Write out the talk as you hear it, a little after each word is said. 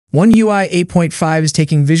One UI 8.5 is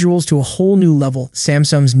taking visuals to a whole new level.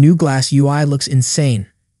 Samsung's new Glass UI looks insane.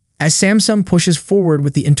 As Samsung pushes forward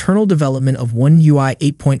with the internal development of One UI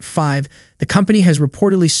 8.5, the company has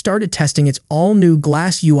reportedly started testing its all-new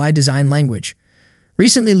Glass UI design language.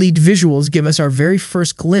 Recently leaked visuals give us our very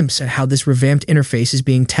first glimpse at how this revamped interface is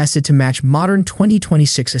being tested to match modern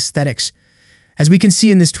 2026 aesthetics. As we can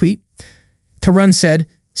see in this tweet, Tarun said,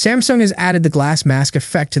 Samsung has added the glass mask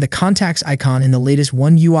effect to the contacts icon in the latest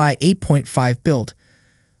One UI 8.5 build.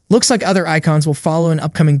 Looks like other icons will follow in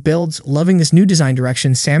upcoming builds. Loving this new design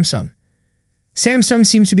direction, Samsung. Samsung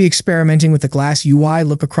seems to be experimenting with the Glass UI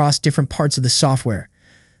look across different parts of the software.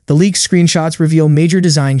 The leaked screenshots reveal major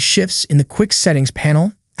design shifts in the quick settings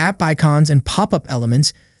panel, app icons, and pop-up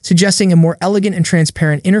elements, suggesting a more elegant and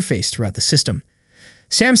transparent interface throughout the system.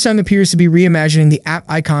 Samsung appears to be reimagining the app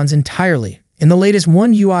icons entirely. In the latest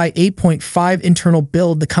One UI 8.5 internal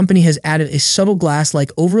build, the company has added a subtle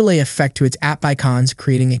glass-like overlay effect to its app icons,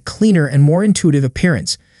 creating a cleaner and more intuitive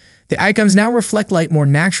appearance. The icons now reflect light more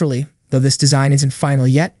naturally. Though this design isn't final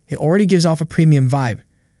yet, it already gives off a premium vibe.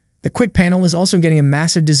 The quick panel is also getting a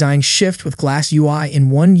massive design shift with Glass UI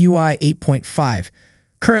in One UI 8.5.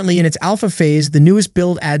 Currently in its alpha phase, the newest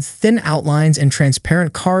build adds thin outlines and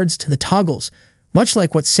transparent cards to the toggles, much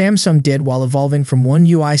like what Samsung did while evolving from One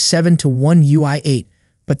UI 7 to One UI 8.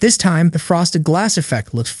 But this time, the frosted glass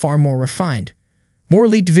effect looks far more refined. More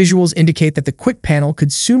leaked visuals indicate that the quick panel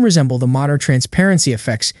could soon resemble the modern transparency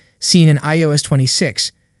effects seen in iOS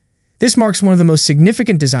 26. This marks one of the most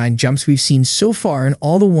significant design jumps we've seen so far in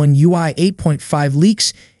all the One UI 8.5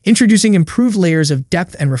 leaks, introducing improved layers of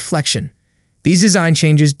depth and reflection. These design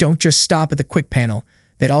changes don't just stop at the quick panel,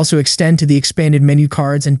 they also extend to the expanded menu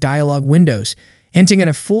cards and dialog windows, hinting at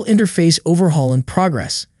a full interface overhaul in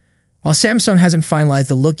progress. While Samsung hasn't finalized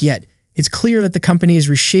the look yet, it's clear that the company is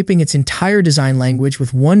reshaping its entire design language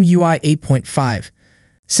with One UI 8.5.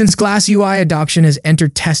 Since Glass UI adoption has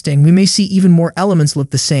entered testing, we may see even more elements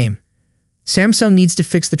look the same. Samsung needs to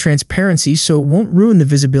fix the transparency so it won't ruin the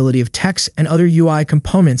visibility of text and other UI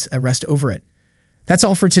components that rest over it. That's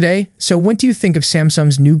all for today. So what do you think of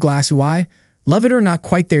Samsung's new Glass UI? Love it or not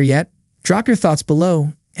quite there yet? Drop your thoughts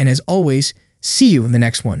below, and as always, see you in the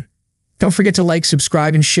next one. Don't forget to like,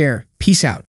 subscribe, and share. Peace out.